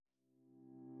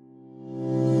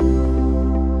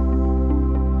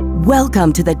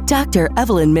Welcome to the Dr.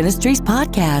 Evelyn Ministries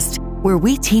podcast, where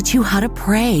we teach you how to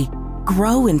pray,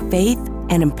 grow in faith,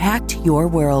 and impact your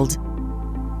world.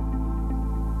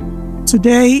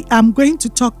 Today, I'm going to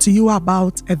talk to you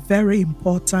about a very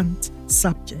important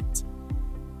subject.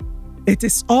 It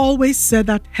is always said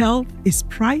that health is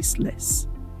priceless,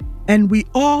 and we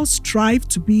all strive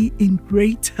to be in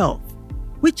great health,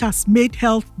 which has made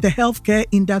the healthcare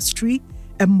industry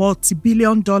a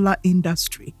multi-billion-dollar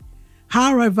industry.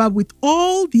 However, with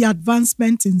all the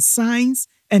advancement in science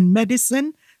and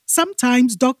medicine,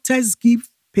 sometimes doctors give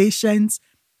patients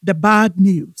the bad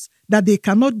news that they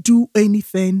cannot do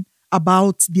anything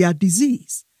about their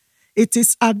disease. It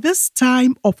is at this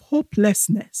time of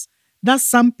hopelessness that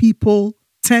some people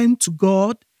turn to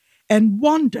God and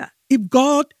wonder if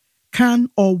God can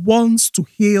or wants to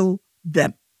heal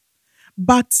them.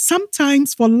 But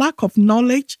sometimes, for lack of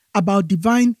knowledge about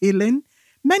divine healing,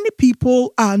 many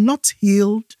people are not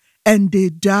healed and they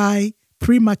die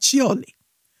prematurely.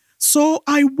 So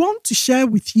I want to share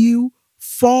with you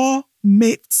 4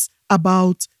 myths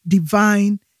about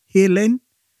divine healing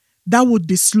that would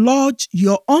dislodge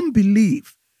your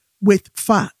unbelief with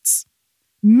facts.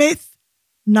 Myth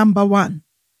number 1: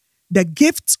 the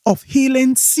gift of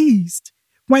healing ceased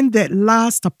when the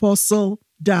last apostle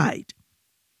died.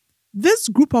 This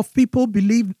group of people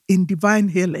believe in divine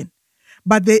healing,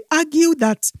 but they argue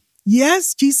that,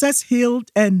 yes, Jesus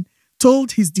healed and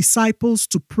told his disciples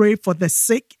to pray for the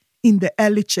sick in the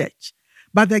early church,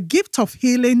 but the gift of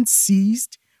healing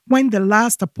ceased when the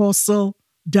last apostle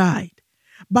died.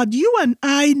 But you and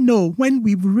I know, when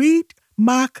we read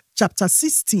Mark chapter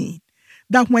 16,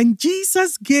 that when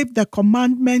Jesus gave the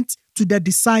commandment to the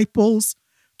disciples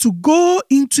to go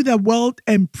into the world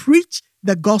and preach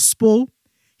the gospel,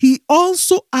 he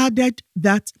also added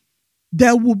that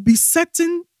there will be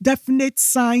certain definite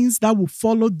signs that will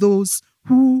follow those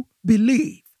who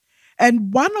believe.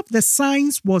 And one of the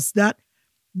signs was that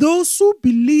those who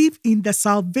believe in the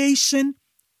salvation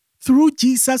through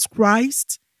Jesus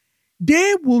Christ,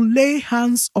 they will lay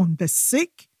hands on the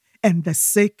sick and the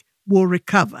sick will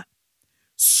recover.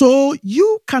 So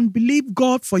you can believe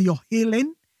God for your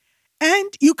healing, and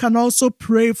you can also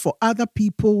pray for other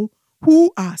people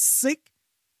who are sick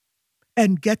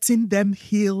and getting them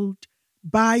healed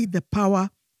by the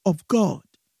power of God.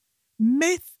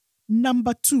 Myth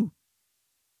number 2.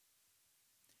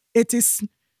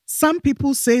 Some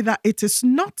people say that it is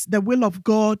not the will of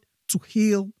God to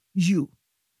heal you.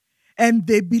 And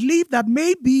they believe that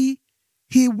maybe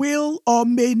he will or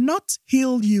may not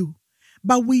heal you.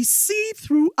 But we see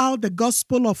throughout the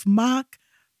Gospel of Mark,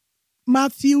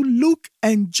 Matthew, Luke,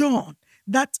 and John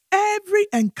that every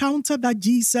encounter that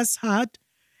Jesus had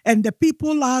and the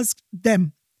people asked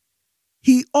them,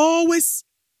 he always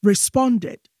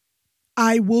responded,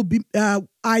 I will be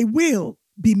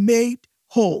made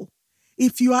whole.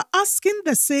 If you are asking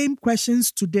the same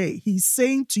questions today, he's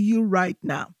saying to you right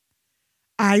now,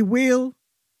 I will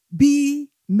be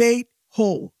made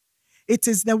whole. It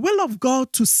is the will of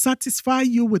God to satisfy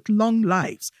you with long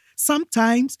lives.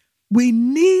 Sometimes we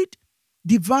need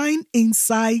divine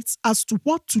insights as to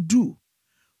what to do.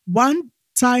 One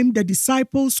time the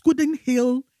disciples couldn't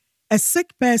heal a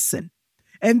sick person,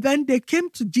 and then they came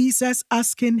to Jesus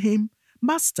asking him,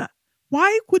 Master,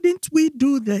 why couldn't we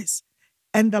do this?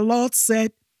 And the Lord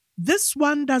said, this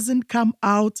one doesn't come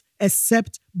out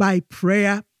except by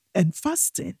prayer and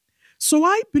fasting. So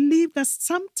I believe that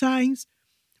sometimes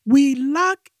we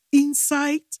lack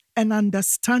insight and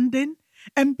understanding,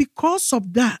 and because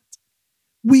of that,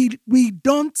 we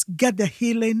don't get the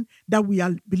healing that we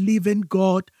are believing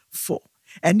God for.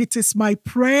 And it is my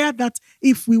prayer that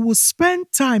if we will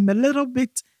spend time a little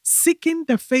bit seeking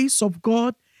the face of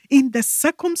God in the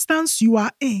circumstance you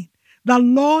are in, the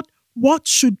Lord, what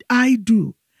should I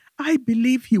do? I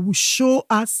believe he will show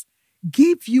us,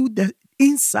 give you the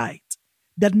insight,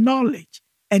 the knowledge,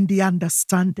 and the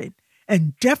understanding.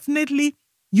 And definitely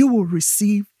you will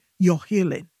receive your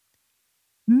healing.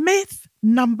 Myth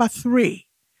number 3,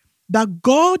 that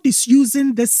God is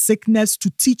using this sickness to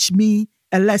teach me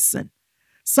a lesson.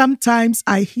 Sometimes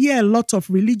I hear a lot of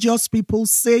religious people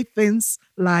say things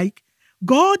like,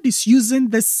 God is using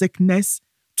this sickness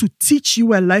to teach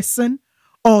you a lesson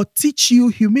or teach you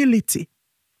humility.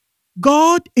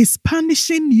 God is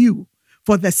punishing you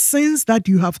for the sins that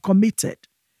you have committed.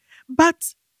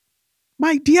 But,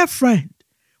 my dear friend,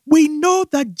 we know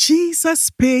that Jesus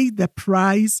paid the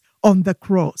price on the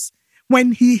cross.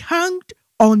 When he hung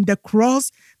on the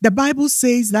cross, the Bible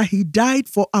says that he died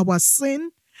for our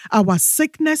sin, our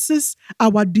sicknesses,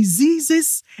 our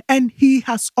diseases, and he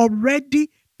has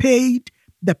already paid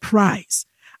the price.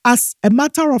 As a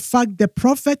matter of fact, the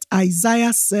prophet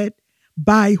Isaiah said,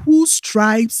 by whose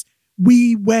stripes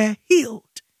we were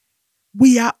healed.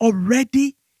 We are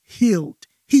already healed.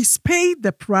 He's paid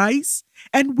the price,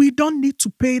 and we don't need to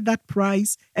pay that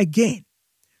price again.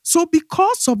 So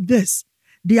because of this,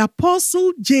 the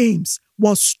Apostle James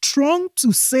was strong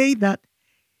to say that,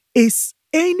 is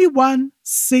anyone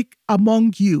sick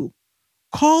among you?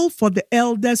 Call for the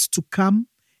elders to come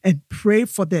and pray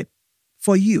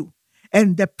for you.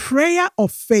 And the prayer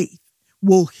of faith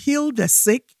will heal the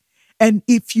sick. And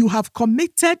if you have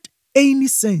committed any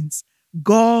sins,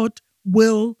 God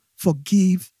will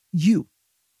forgive you.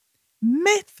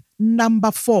 Myth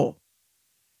number 4,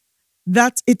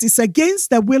 that it is against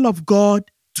the will of God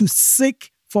to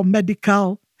seek for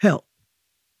medical help.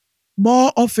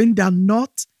 More often than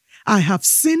not, I have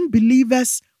seen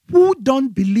believers who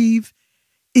don't believe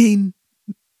in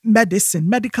medicine,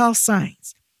 medical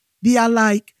science. They are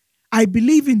like, I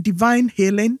believe in divine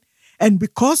healing, and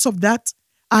because of that,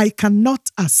 I cannot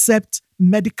accept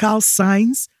medical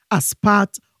science as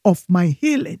part of my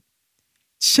healing.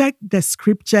 Check the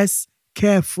scriptures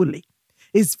carefully.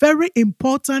 It's very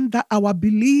important that our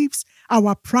beliefs,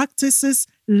 our practices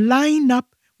line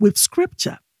up with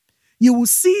scripture. You will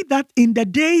see that in the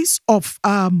days of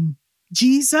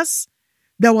Jesus,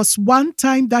 there was one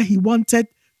time that he wanted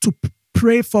to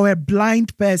pray for a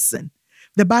blind person.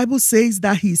 The Bible says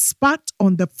that he spat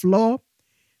on the floor,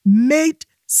 made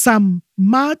some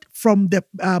mud from the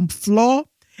floor,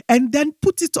 and then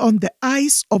put it on the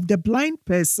eyes of the blind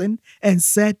person and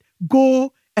said,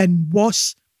 go and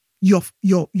wash your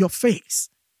face.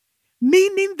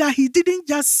 Meaning that he didn't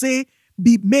just say,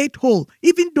 be made whole,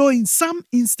 even though in some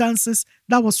instances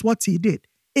that was what he did.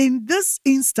 In this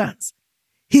instance,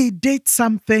 he did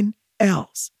something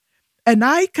else. And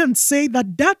I can say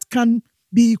that that can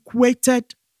be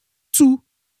equated to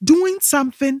doing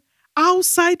something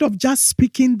outside of just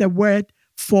speaking the word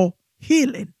for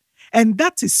healing. And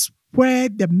that is where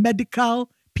the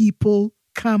medical people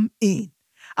come in.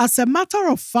 As a matter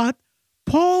of fact,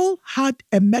 Paul had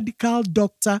a medical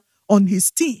doctor on his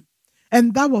team,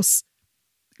 and that was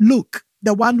Luke,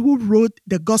 the one who wrote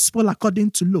the gospel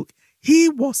according to Luke. He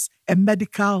was a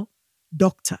medical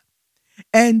doctor.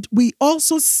 And we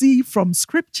also see from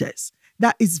scriptures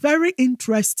that it's very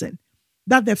interesting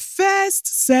that the first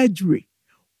surgery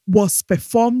was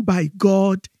performed by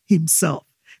God himself.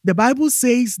 The Bible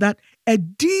says that a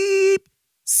deep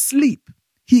sleep,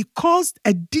 he caused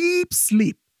a deep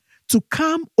sleep to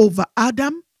come over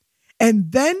Adam,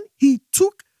 and then he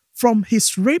took from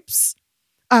his ribs,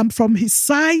 from his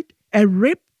side, a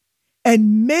rib,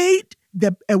 and made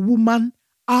a woman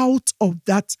out of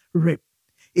that rib.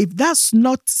 If that's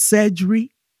not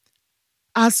surgery,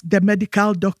 ask the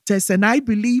medical doctors, and I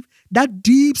believe that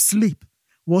deep sleep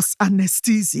was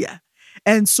anesthesia.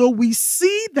 And so we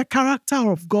see the character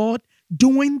of God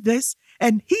doing this,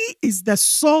 and he is the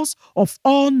source of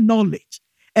all knowledge.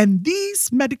 And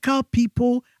these medical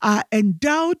people are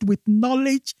endowed with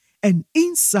knowledge and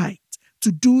insight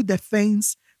to do the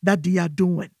things that they are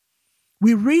doing.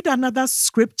 We read another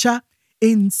scripture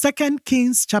in 2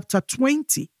 Kings chapter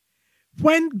 20,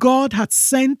 when God had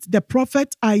sent the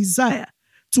prophet Isaiah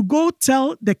to go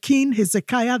tell the king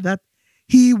Hezekiah that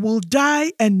he will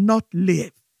die and not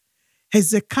live.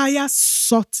 Hezekiah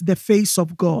sought the face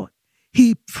of God.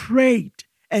 He prayed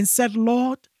and said,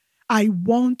 Lord, I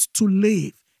want to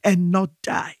live and not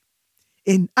die.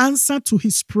 In answer to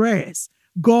his prayers,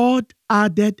 God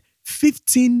added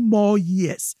 15 more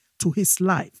years to his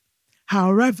life.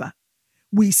 However,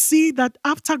 we see that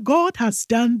after God has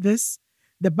done this,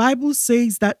 the Bible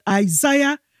says that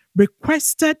Isaiah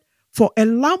requested for a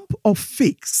lump of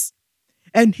figs,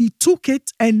 and he took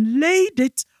it and laid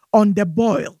it on the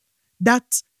boil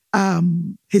that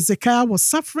Hezekiah was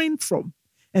suffering from.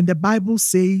 And the Bible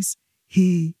says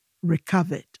he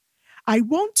recovered. I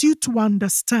want you to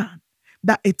understand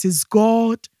that it is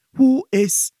God who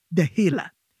is the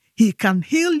healer. He can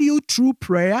heal you through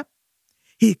prayer,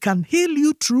 he can heal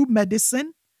you through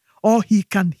medicine, or he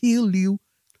can heal you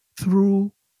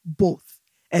through both.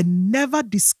 And never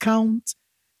discount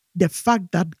the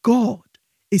fact that God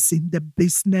is in the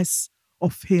business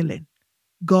of healing.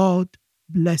 God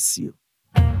bless you.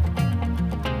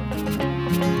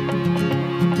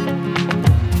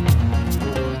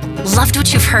 Loved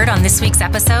what you've heard on this week's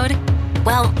episode?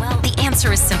 Well, the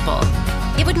answer is simple.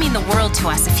 It would mean the world to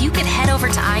us if you could head over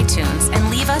to iTunes and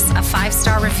leave us a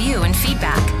 5-star review and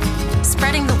feedback.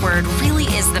 Spreading the word really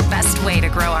is the best way to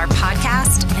grow our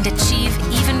podcast and achieve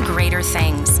even greater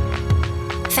things.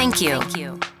 Thank you.